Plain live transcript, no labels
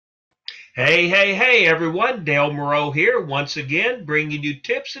Hey, hey, hey, everyone. Dale Moreau here, once again, bringing you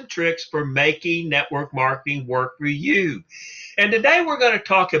tips and tricks for making network marketing work for you. And today we're going to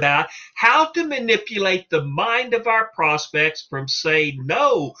talk about how to manipulate the mind of our prospects from saying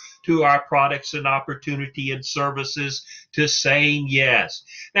no to our products and opportunity and services to saying yes.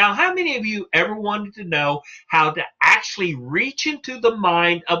 Now, how many of you ever wanted to know how to actually reach into the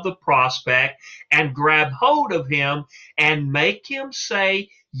mind of the prospect and grab hold of him and make him say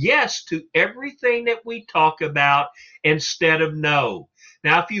yes to everything that we talk about instead of no?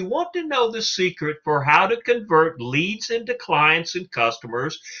 Now, if you want to know the secret for how to convert leads into clients and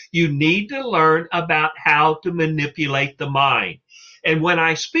customers, you need to learn about how to manipulate the mind. And when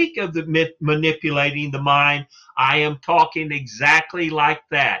I speak of the manipulating the mind, I am talking exactly like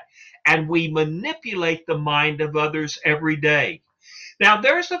that. And we manipulate the mind of others every day. Now,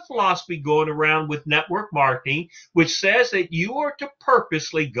 there's a philosophy going around with network marketing which says that you are to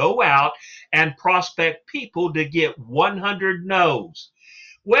purposely go out and prospect people to get 100 no's.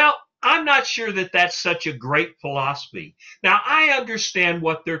 Well, I'm not sure that that's such a great philosophy. Now, I understand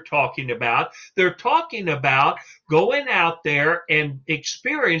what they're talking about. They're talking about going out there and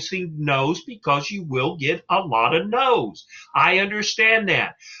experiencing no's because you will get a lot of no's. I understand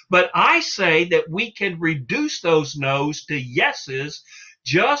that. But I say that we can reduce those no's to yeses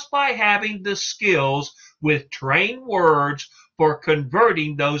just by having the skills with trained words for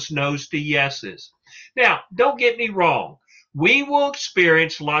converting those no's to yeses. Now, don't get me wrong. We will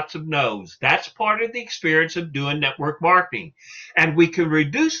experience lots of no's. That's part of the experience of doing network marketing. And we can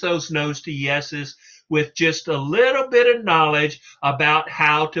reduce those no's to yeses with just a little bit of knowledge about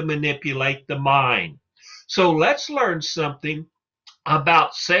how to manipulate the mind. So let's learn something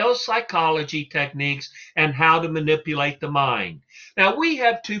about sales psychology techniques and how to manipulate the mind. Now, we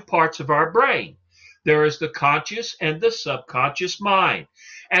have two parts of our brain. There is the conscious and the subconscious mind.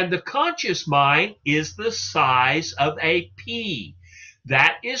 And the conscious mind is the size of a pea.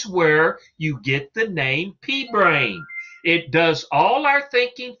 That is where you get the name pea brain. It does all our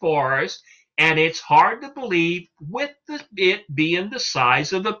thinking for us, and it's hard to believe with it being the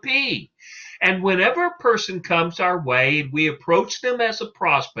size of a pea. And whenever a person comes our way and we approach them as a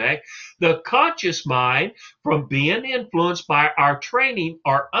prospect, the conscious mind, from being influenced by our training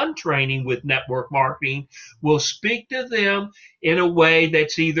or untraining with network marketing, will speak to them in a way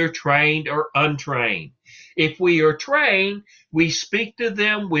that's either trained or untrained. If we are trained, we speak to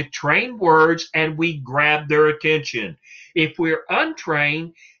them with trained words and we grab their attention. If we're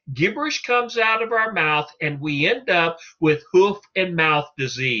untrained, gibberish comes out of our mouth and we end up with hoof and mouth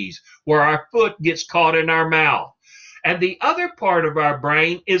disease, where our foot gets caught in our mouth. And the other part of our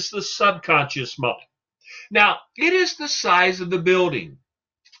brain is the subconscious mind. Now, it is the size of the building,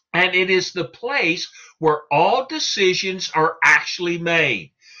 and it is the place where all decisions are actually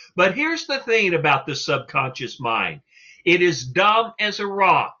made. But here's the thing about the subconscious mind: it is dumb as a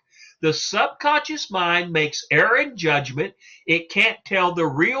rock. The subconscious mind makes error in judgment. It can't tell the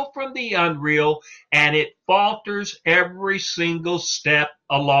real from the unreal, and it falters every single step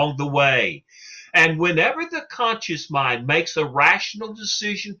along the way. And whenever the conscious mind makes a rational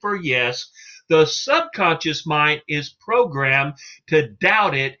decision for yes, the subconscious mind is programmed to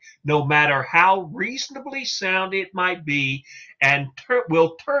doubt it no matter how reasonably sound it might be, and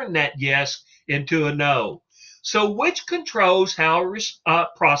will turn that yes into a no. So, which controls how a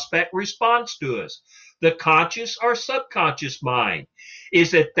prospect responds to us? The conscious or subconscious mind?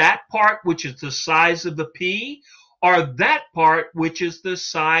 Is it that part which is the size of a pea, or that part which is the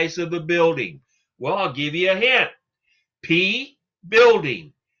size of a building? Well, I'll give you a hint. P,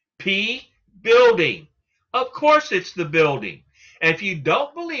 building. P, building. Of course it's the building. And if you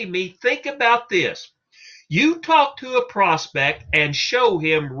don't believe me, think about this. You talk to a prospect and show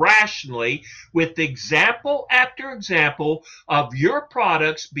him rationally with example after example of your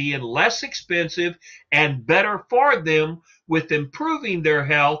products being less expensive and better for them with improving their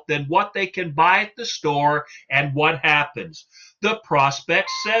health than what they can buy at the store, and what happens? The prospect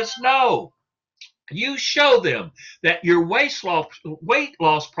says no. You show them that your weight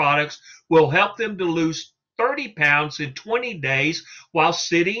loss products will help them to lose 30 pounds in 20 days while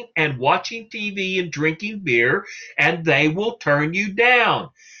sitting and watching TV and drinking beer, and they will turn you down.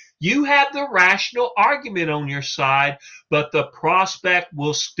 You have the rational argument on your side, but the prospect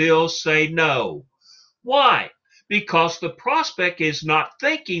will still say no. Why? Because the prospect is not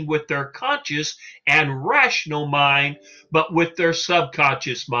thinking with their conscious and rational mind, but with their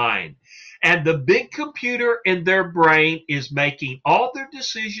subconscious mind. And the big computer in their brain is making all their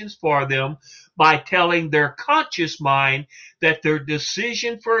decisions for them by telling their conscious mind that their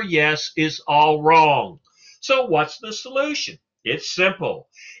decision for yes is all wrong. So, what's the solution? It's simple.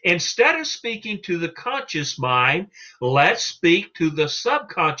 Instead of speaking to the conscious mind, let's speak to the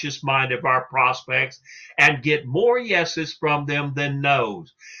subconscious mind of our prospects and get more yeses from them than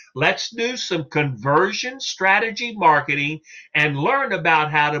nos. Let's do some conversion strategy marketing and learn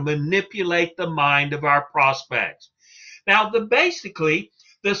about how to manipulate the mind of our prospects. Now, basically,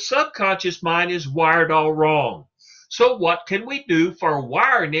 the subconscious mind is wired all wrong. So what can we do for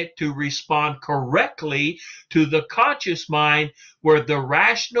wiring it to respond correctly to the conscious mind where the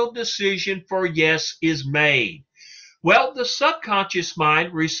rational decision for yes is made? Well, the subconscious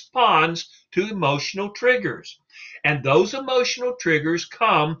mind responds to emotional triggers. And those emotional triggers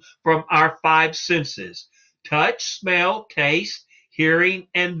come from our five senses: touch, smell, taste, hearing,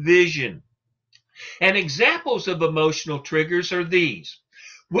 and vision. And examples of emotional triggers are these.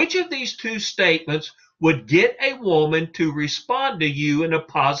 Which of these two statements would get a woman to respond to you in a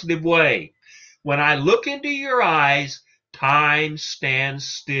positive way? When I look into your eyes, time stands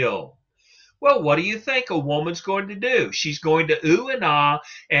still. Well, what do you think a woman's going to do? She's going to ooh and ah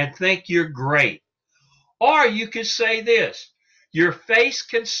and think you're great. Or you could say this: your face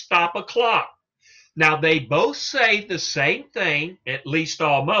can stop a clock. Now, they both say the same thing, at least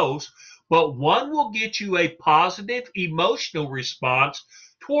almost, but one will get you a positive emotional response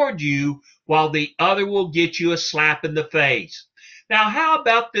toward you, while the other will get you a slap in the face. Now, how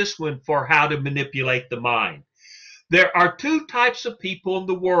about this one for how to manipulate the mind? There are two types of people in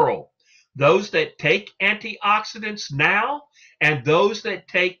the world: those that take antioxidants now and those that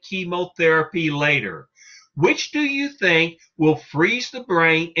take chemotherapy later. Which do you think will freeze the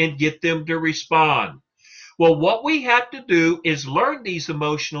brain and get them to respond? Well, what we have to do is learn these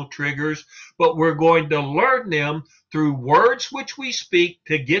emotional triggers, but we're going to learn them through words which we speak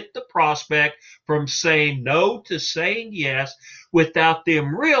to get the prospect from saying no to saying yes without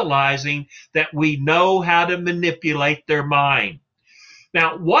them realizing that we know how to manipulate their mind.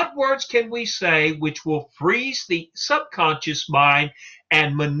 Now, what words can we say which will freeze the subconscious mind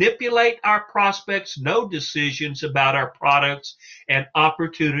and manipulate our prospects' no decisions about our products and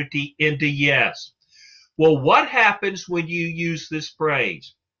opportunity into yes? Well, what happens when you use this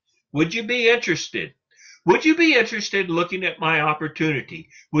phrase? Would you be interested? Would you be interested in looking at my opportunity?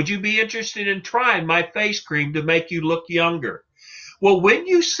 Would you be interested in trying my face cream to make you look younger? Well, when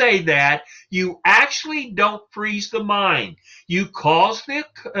you say that, you actually don't freeze the mind. You cause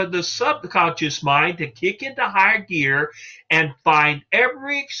the subconscious mind to kick into higher gear and find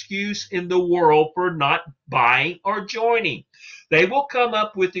every excuse in the world for not buying or joining. They will come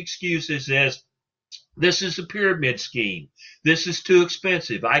up with excuses as, this is a pyramid scheme. This is too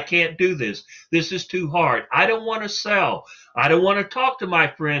expensive. I can't do this. This is too hard. I don't want to sell. I don't want to talk to my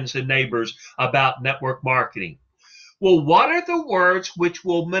friends and neighbors about network marketing. Well, what are the words which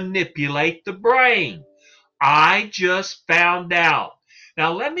will manipulate the brain? I just found out.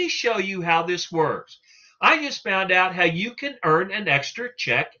 Now, let me show you how this works. I just found out how you can earn an extra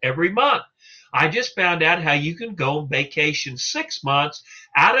check every month. I just found out how you can go on vacation 6 months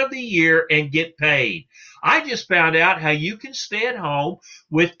out of the year and get paid. I just found out how you can stay at home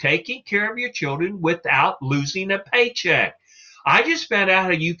with taking care of your children without losing a paycheck. I just found out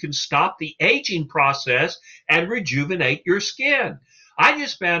how you can stop the aging process and rejuvenate your skin. I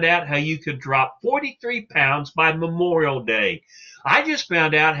just found out how you can drop 43 pounds by Memorial Day. I just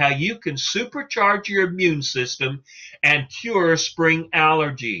found out how you can supercharge your immune system and cure spring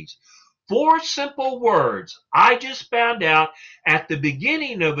allergies. Four simple words: I just found out, at the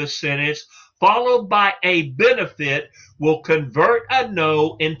beginning of a sentence, followed by a benefit, will convert a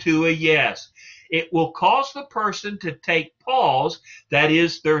no into a yes. It will cause the person to take pause, that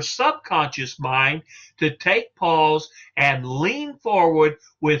is, their subconscious mind, to take pause and lean forward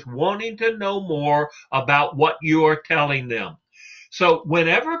with wanting to know more about what you are telling them. So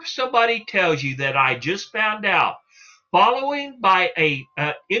whenever somebody tells you that I just found out, following by a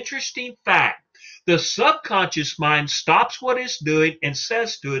interesting fact, the subconscious mind stops what it's doing and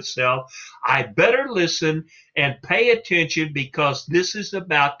says to itself, I better listen and pay attention because this is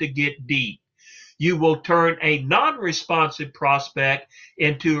about to get deep. You will turn a non-responsive prospect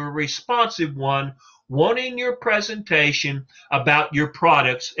into a responsive one, wanting your presentation about your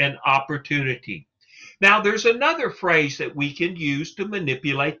products and opportunity. Now, there's another phrase that we can use to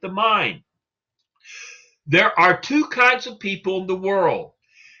manipulate the mind. There are two kinds of people in the world.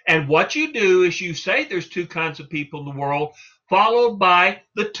 And what you do is you say there's two kinds of people in the world, followed by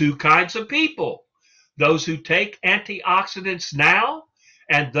the two kinds of people: those who take antioxidants now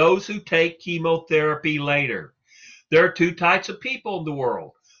and those who take chemotherapy later. There are two types of people in the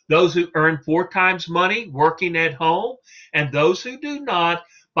world: those who earn 4 times money working at home and those who do not,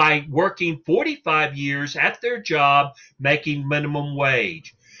 by working 45 years at their job making minimum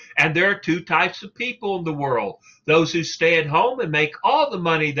wage. And there are two types of people in the world: those who stay at home and make all the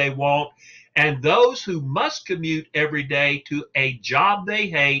money they want, and those who must commute every day to a job they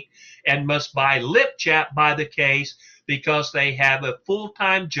hate and must buy lip chat by the case because they have a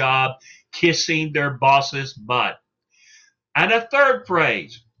full-time job kissing their boss's butt. And a third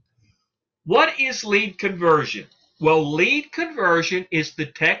phrase: what is lead conversion? Well, lead conversion is the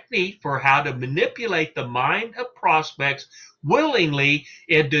technique for how to manipulate the mind of prospects willingly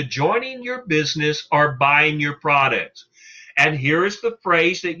into joining your business or buying your products. And here is the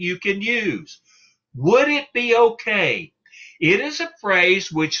phrase that you can use: would it be okay? It is a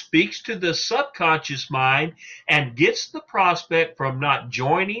phrase which speaks to the subconscious mind and gets the prospect from not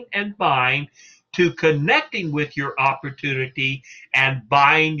joining and buying to connecting with your opportunity and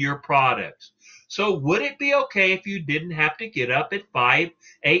buying your products. So would it be okay if you didn't have to get up at 5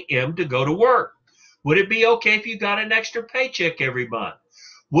 a.m. to go to work? Would it be okay if you got an extra paycheck every month?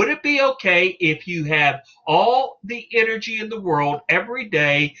 Would it be okay if you have all the energy in the world every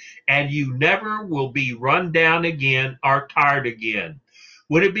day and you never will be run down again or tired again?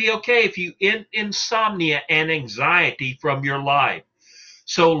 Would it be okay if you end insomnia and anxiety from your life?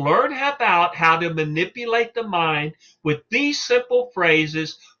 So learn about how to manipulate the mind with these simple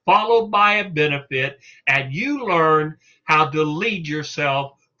phrases followed by a benefit, and you learn how to lead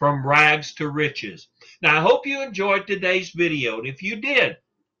yourself from rags to riches. Now, I hope you enjoyed today's video, and if you did,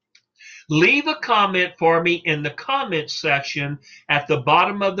 leave a comment for me in the comments section at the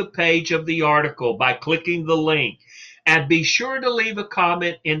bottom of the page of the article by clicking the link. And be sure to leave a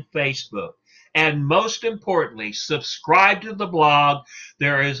comment in Facebook. And most importantly, subscribe to the blog.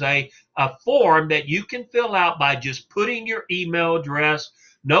 There is a form that you can fill out by just putting your email address,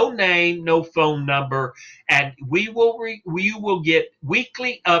 no name, no phone number, and you will get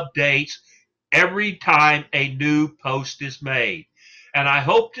weekly updates every time a new post is made. And I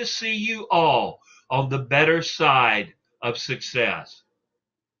hope to see you all on the better side of success.